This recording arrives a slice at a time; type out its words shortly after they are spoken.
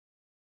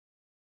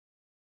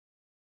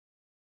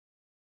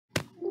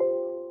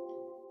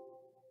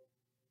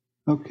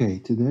Okay,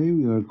 today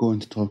we are going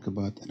to talk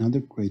about another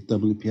great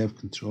WPF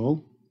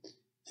control,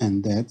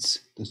 and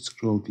that's the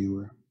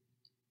ScrollViewer.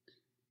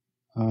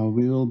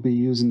 We will be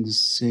using the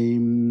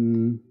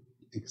same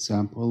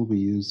example we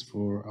used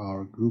for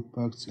our group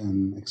box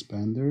and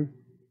expander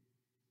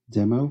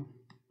demo.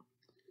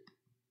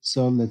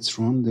 So let's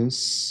run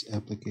this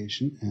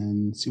application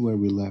and see where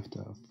we left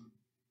off.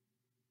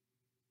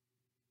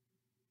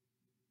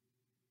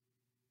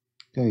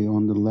 Okay,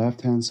 on the left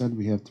hand side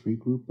we have three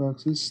group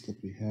boxes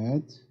that we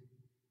had.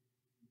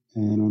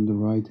 And on the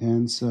right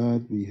hand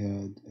side we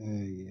had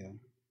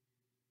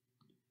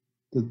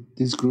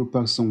this group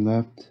box on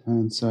left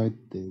hand side,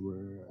 they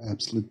were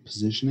absolute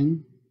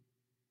positioning.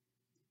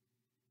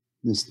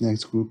 This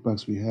next group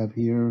box we have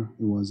here,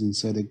 it was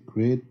inside a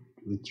grid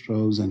with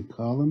rows and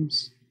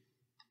columns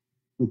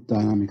with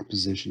dynamic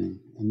positioning.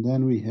 And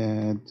then we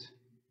had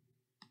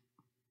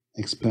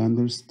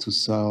expanders to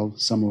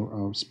solve some of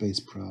our space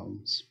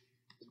problems.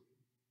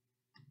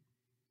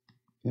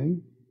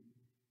 Okay,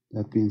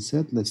 that being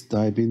said, let's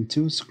dive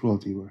into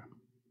ScrollViewer.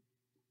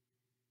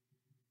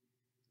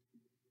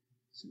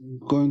 So I'm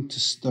going to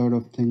start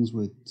off things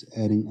with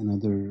adding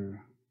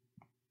another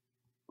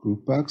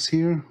group box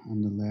here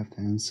on the left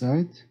hand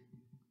side.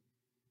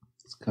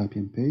 Let's copy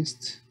and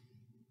paste.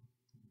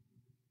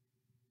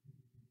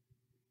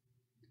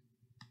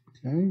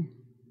 Okay,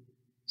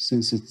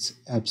 since it's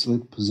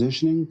absolute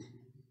positioning,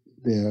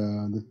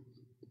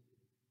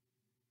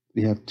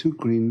 we have two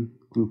green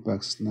group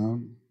boxes now.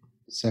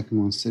 The second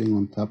one sitting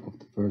on top of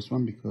the first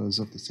one because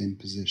of the same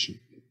position.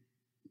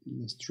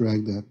 Let's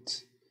drag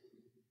that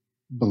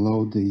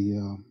below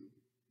the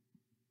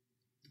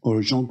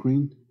original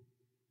green,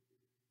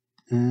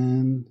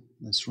 and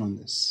let's run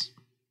this.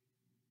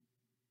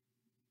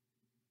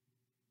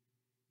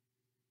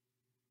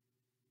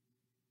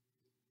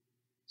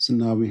 So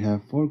now we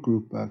have four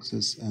group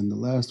boxes, and the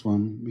last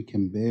one we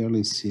can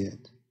barely see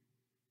it.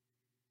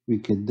 We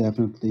could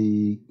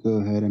definitely go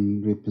ahead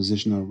and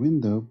reposition our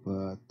window,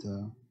 but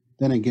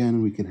then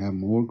again we could have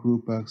more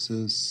group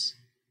boxes,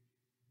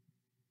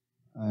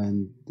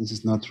 and this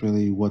is not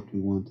really what we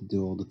want to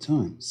do all the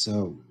time.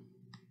 So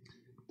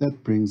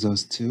that brings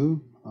us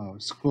to our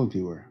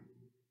ScrollViewer.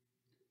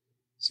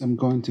 So I'm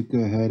going to go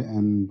ahead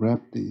and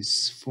wrap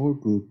these four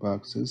group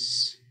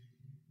boxes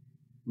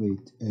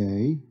with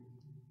a,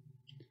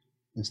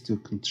 let's do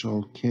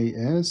Control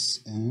KS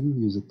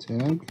and use a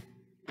tag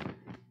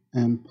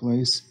and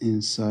place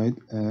inside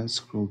a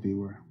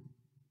ScrollViewer.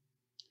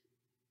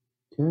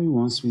 Okay,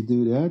 once we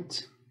do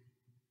that,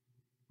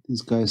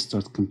 these guys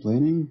start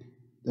complaining.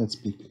 That's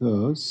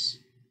because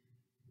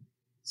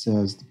it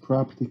says the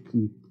property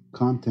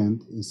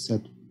content is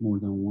set more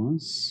than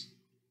once,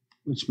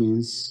 which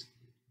means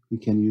we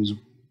can use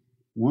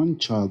one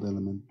child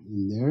element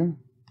in there,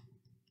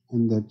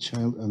 and that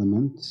child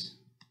element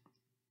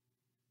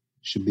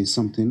should be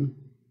something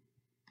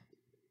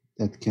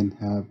that can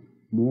have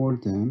more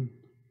than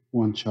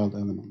one child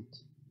element.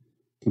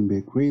 It can be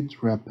a grid,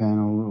 wrap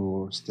panel,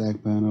 or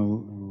stack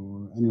panel,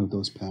 or any of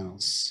those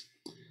panels.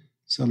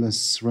 So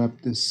let's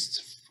wrap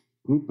this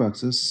group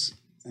boxes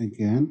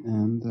again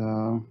and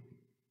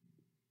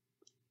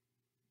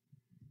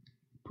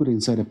put it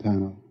inside a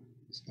panel.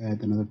 Let's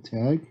add another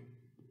tag.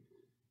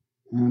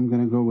 I'm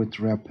going to go with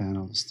wrap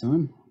panel this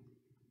time.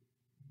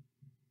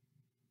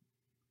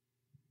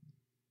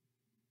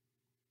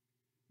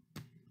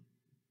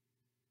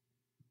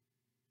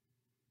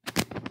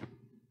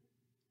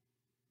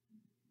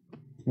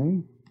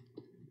 Okay,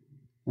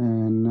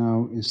 and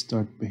now it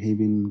starts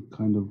behaving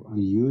kind of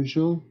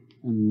unusual,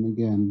 and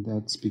again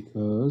that's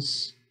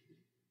because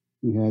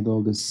we had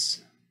all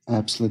this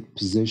absolute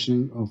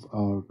positioning of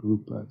our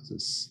group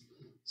boxes.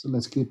 So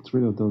let's get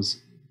rid of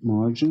those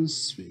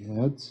margins we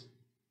had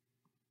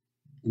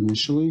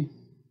initially.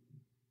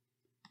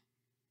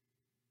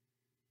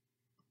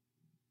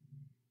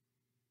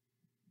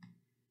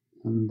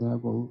 And that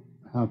will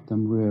help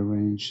them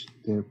rearrange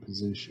their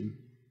position.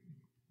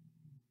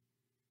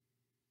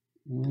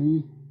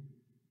 Okay,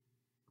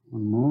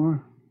 one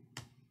more.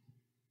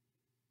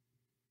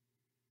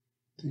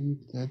 I think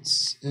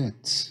that's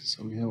it.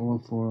 So we have all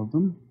four of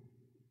them.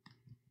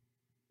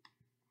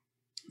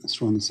 Let's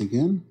run this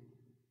again.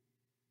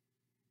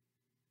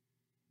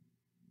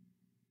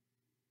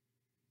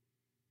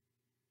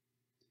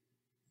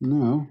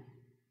 Now,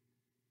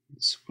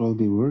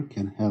 ScrollViewer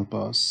can help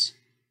us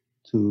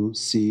to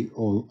see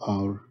all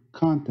our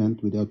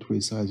content without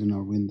resizing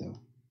our window.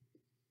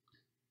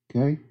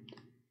 Okay.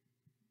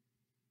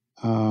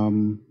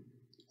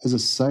 As a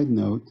side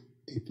note,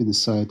 if you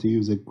decide to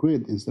use a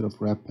grid instead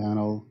of wrap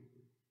panel,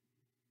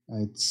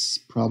 it's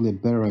probably a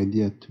better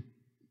idea to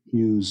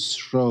use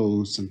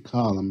rows and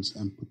columns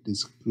and put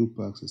these group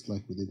boxes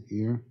like we did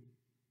here,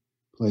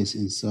 place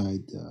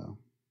inside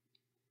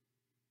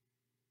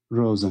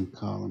rows and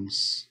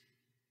columns,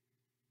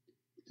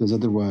 because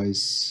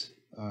otherwise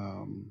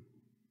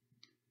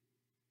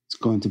it's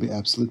going to be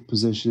absolute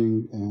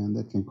positioning and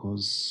that can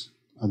cause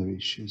other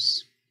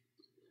issues.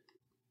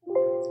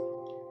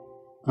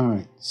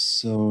 Alright,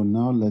 so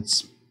now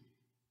let's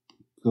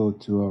go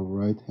to our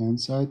right hand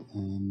side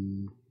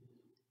and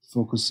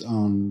focus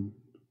on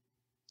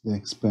the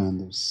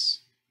expanders.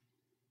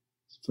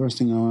 First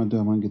thing I want to do,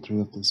 I want to get rid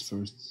of this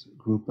first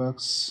group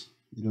box.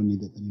 You don't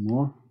need it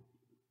anymore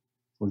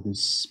for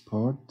this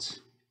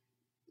part.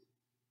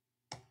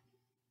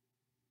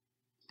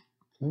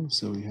 Okay,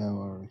 so we have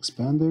our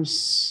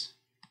expanders,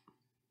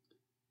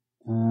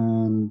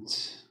 and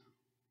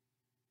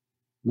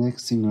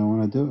next thing I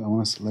want to do, I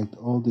want to select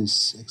all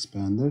these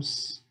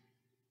expanders,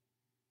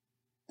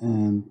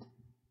 and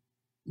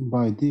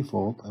by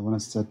default I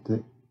want to set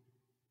the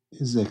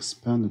is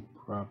expanded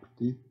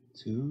property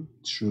to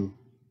true.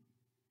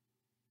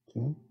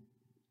 Okay,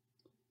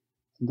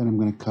 and then I'm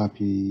going to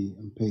copy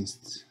and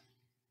paste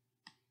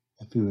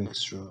a few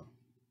extra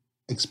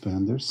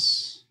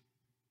expanders.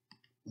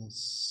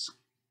 Let's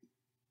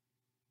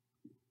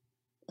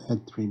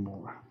add 3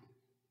 more.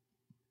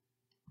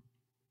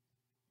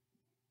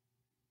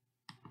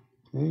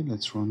 Okay,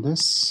 let's run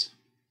this.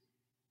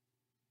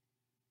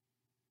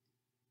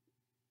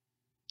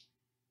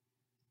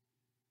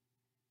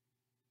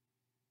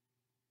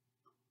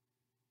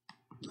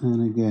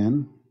 And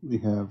again, we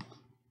have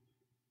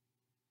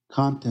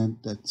content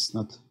that's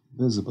not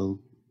visible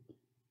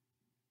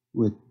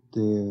with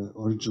the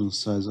original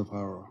size of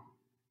our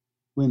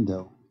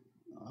window,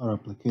 our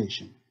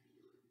application.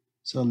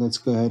 So let's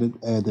go ahead and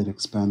add an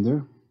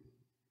expander.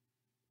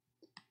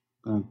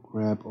 I'm going to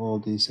grab all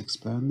these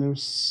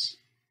expanders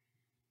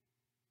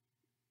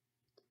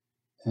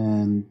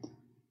and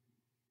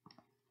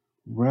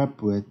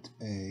wrap with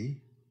a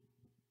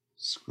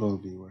scroll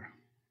viewer.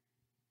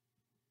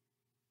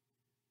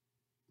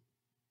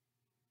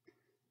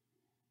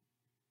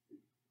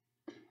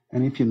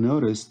 And if you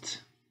noticed,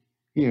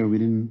 here we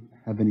didn't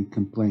have any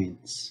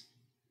complaints.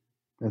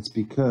 That's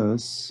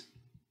because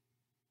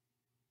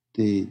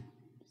the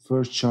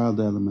first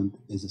child element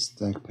is a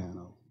stack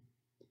panel.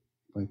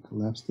 If I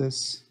collapse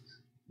this,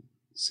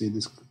 see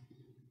this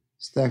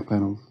stack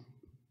panel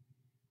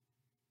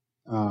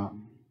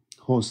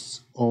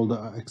hosts all the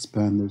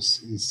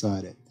expanders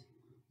inside it.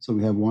 So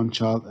we have one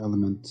child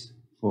element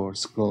for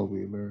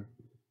ScrollViewer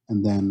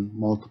and then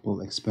multiple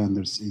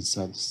expanders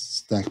inside the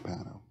stack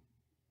panel.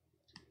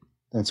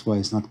 That's why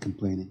it's not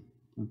complaining.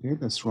 Okay,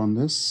 let's run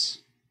this.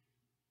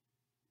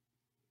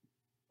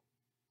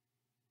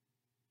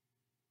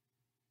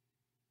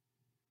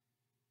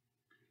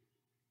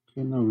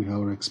 Okay, now we have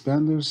our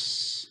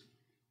expanders,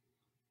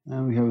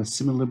 and we have a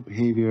similar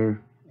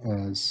behavior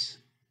as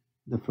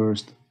the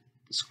first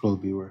scroll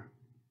viewer.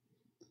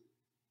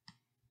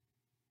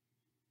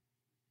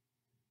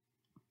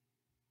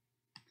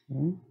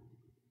 Okay.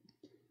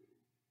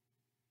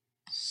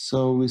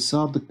 So we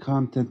solved the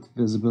content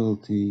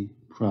visibility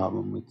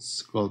problem with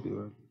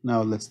ScrollViewer.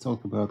 Now let's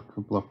talk about a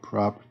couple of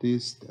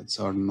properties that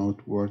are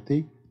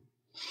noteworthy.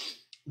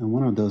 And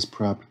one of those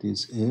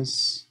properties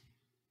is,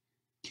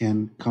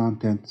 can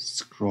content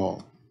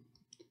scroll?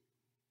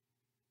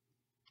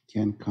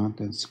 Can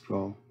content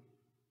scroll?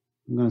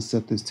 I'm going to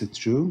set this to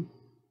true.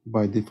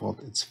 By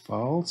default it's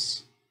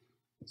false.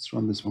 Let's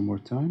run this one more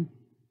time.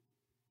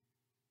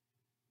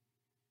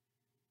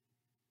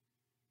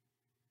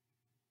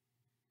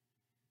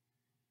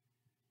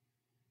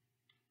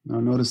 Now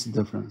notice the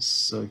difference.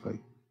 So if I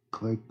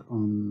click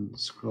on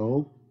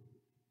scroll,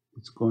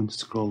 it's going to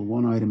scroll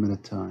one item at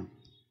a time.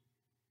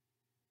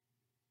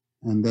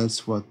 And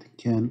that's what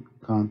can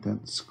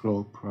content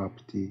scroll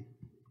property,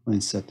 when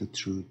it's set to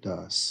true,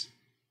 does.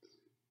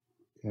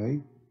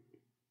 Okay.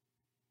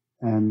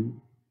 And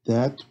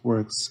that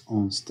works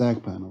on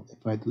stack panel.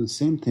 If I do the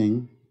same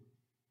thing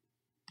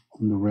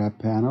on the wrap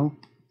panel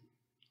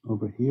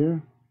over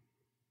here,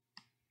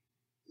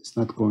 it's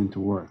not going to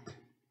work.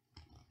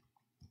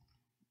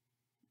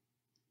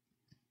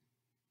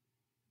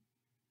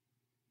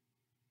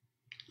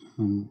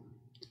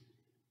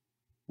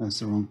 That's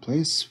the wrong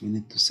place. We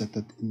need to set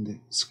that in the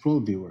scroll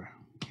viewer.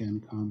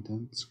 Can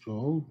content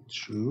scroll?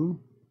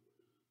 True.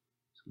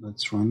 So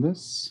let's run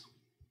this.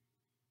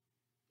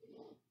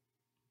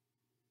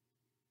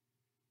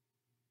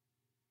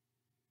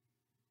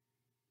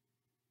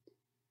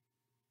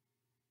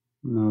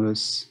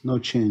 Notice no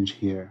change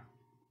here.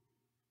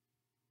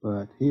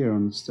 But here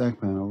on the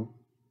stack panel,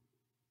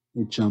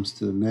 it jumps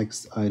to the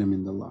next item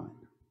in the line.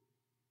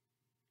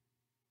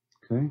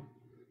 Okay.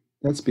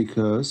 That's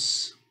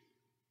because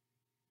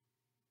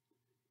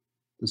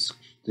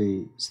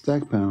the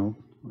stack panel,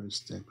 where's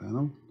stack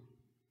panel?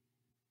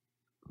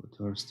 Go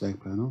to our stack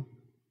panel.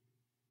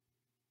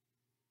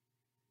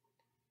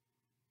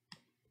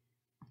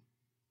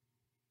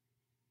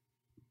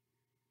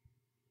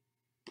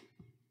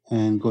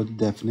 And go to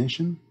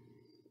definition.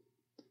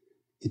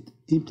 It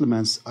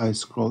implements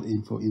iScroll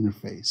info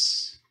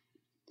interface,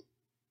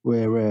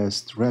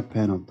 whereas the wrap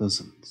panel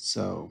doesn't.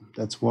 So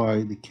that's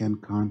why the can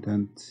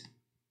content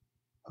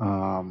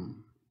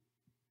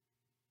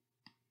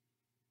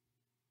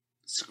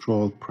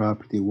scroll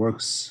property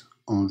works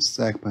on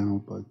stack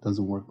panel, but it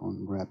doesn't work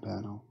on wrap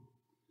panel.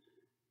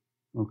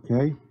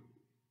 Okay.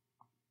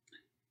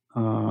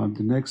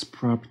 The next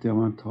property I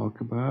want to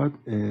talk about,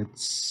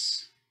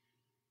 it's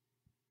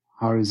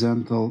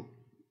horizontal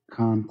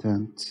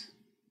content,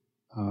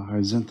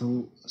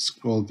 horizontal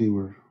scroll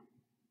viewer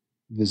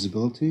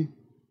visibility.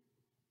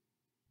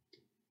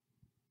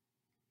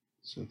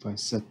 So if I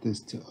set this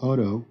to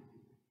auto,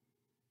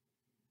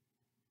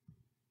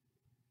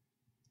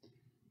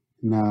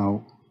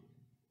 now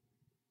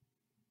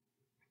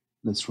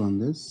let's run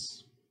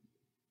this.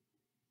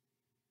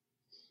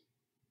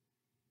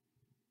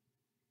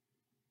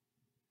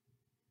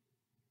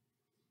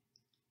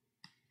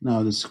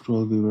 Now the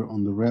scroll viewer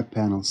on the wrap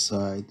panel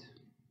side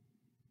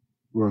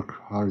work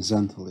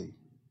horizontally.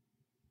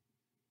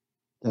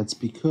 That's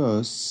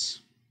because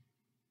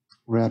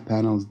wrap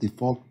panel's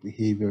default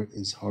behavior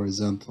is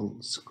horizontal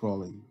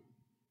scrolling.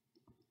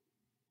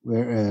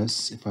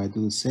 Whereas if I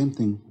do the same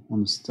thing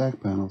on the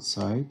stack panel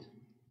side,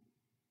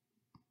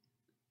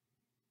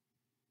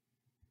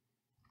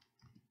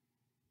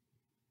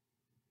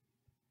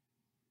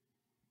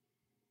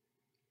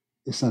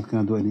 it's not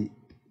going to do any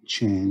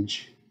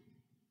change.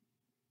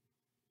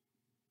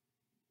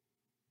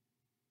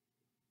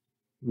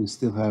 We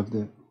still have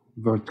the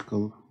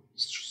vertical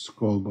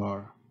scroll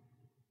bar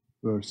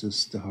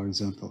versus the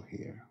horizontal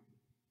here.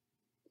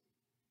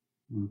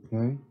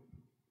 Okay.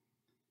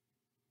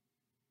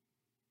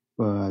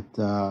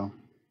 But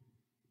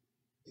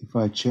if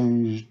I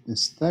change the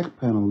stack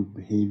panel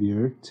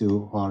behavior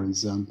to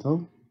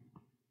horizontal,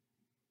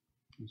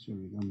 so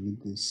we don't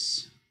need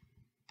this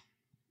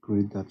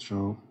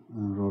grid.row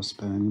and row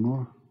span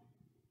anymore.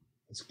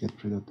 Let's get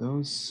rid of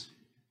those.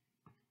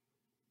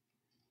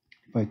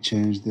 If I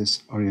change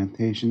this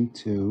orientation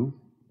to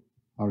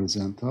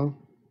horizontal,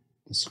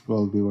 the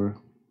scroll viewer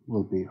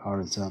will be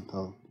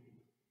horizontal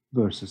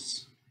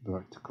versus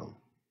vertical.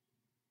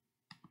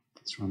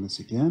 Let's run this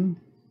again.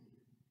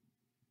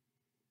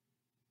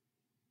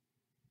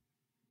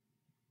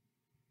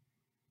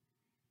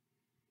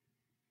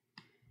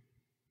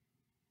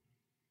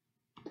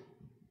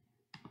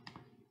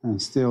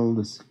 And still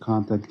this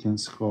content can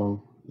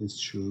scroll is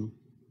true.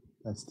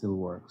 That still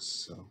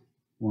works. So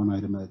one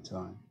item at a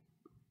time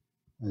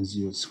as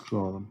you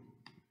scroll them.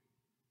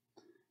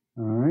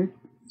 All right,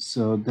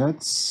 so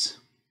that's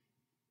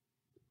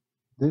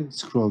the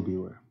scroll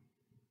viewer.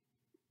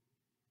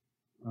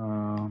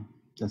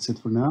 That's it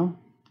for now.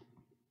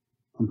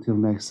 Until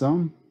next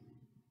time,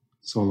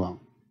 so long.